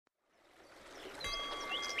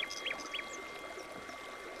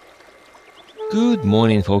Good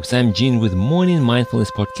morning, folks. I'm Gene with Morning Mindfulness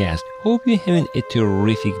Podcast. Hope you're having a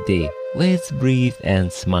terrific day. Let's breathe and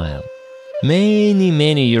smile.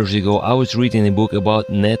 Many years ago, I was reading a book about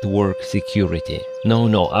network security.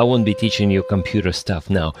 No, I won't be teaching you computer stuff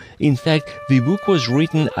now. In fact, the book was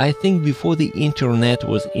written, I think, before the internet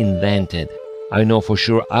was invented. I know for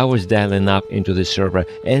sure I was dialing up into the server,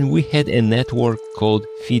 and we had a network called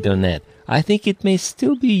FidoNet. I think it may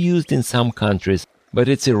still be used in some countries, but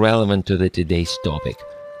it's irrelevant to today's topic.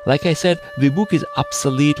 Like I said, the book is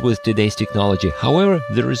obsolete with today's technology. However,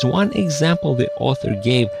 there is one example the author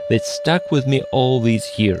gave that stuck with me all these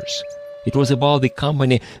years. It was about the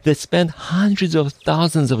company that spent hundreds of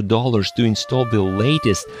thousands of dollars to install the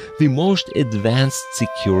latest, the most advanced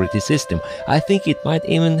security system. I think it might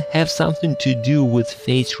even have something to do with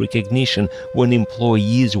face recognition when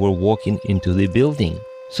employees were walking into the building.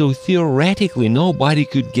 So theoretically, nobody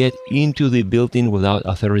could get into the building without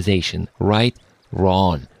authorization. Right?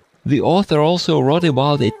 Wrong. The author also wrote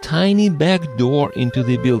about a tiny back door into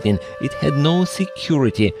the building. It had no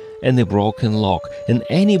security and a broken lock, and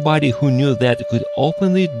anybody who knew that could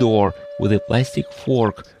open the door with a plastic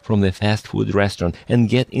fork from the fast food restaurant and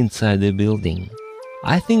get inside the building.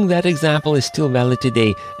 I think that example is still valid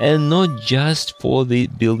today, and not just for the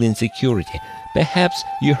building security. Perhaps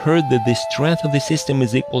you heard that the strength of the system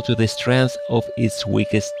is equal to the strength of its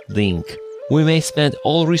weakest link. We may spend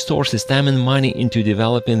all resources, time and money into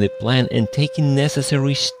developing the plan and taking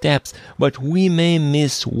necessary steps, but we may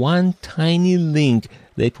miss one tiny link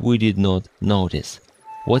that we did not notice.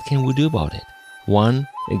 What can we do about it? 1.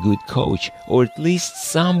 A good coach, or at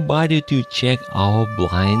least somebody to check our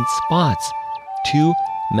blind spots. 2.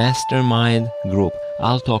 Mastermind group.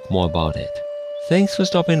 I'll talk more about it. Thanks for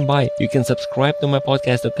stopping by. You can subscribe to my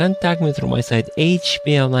podcast or contact me through my site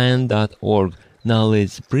hpln.org. Now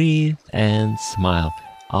let's breathe and smile.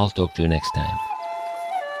 I'll talk to you next time.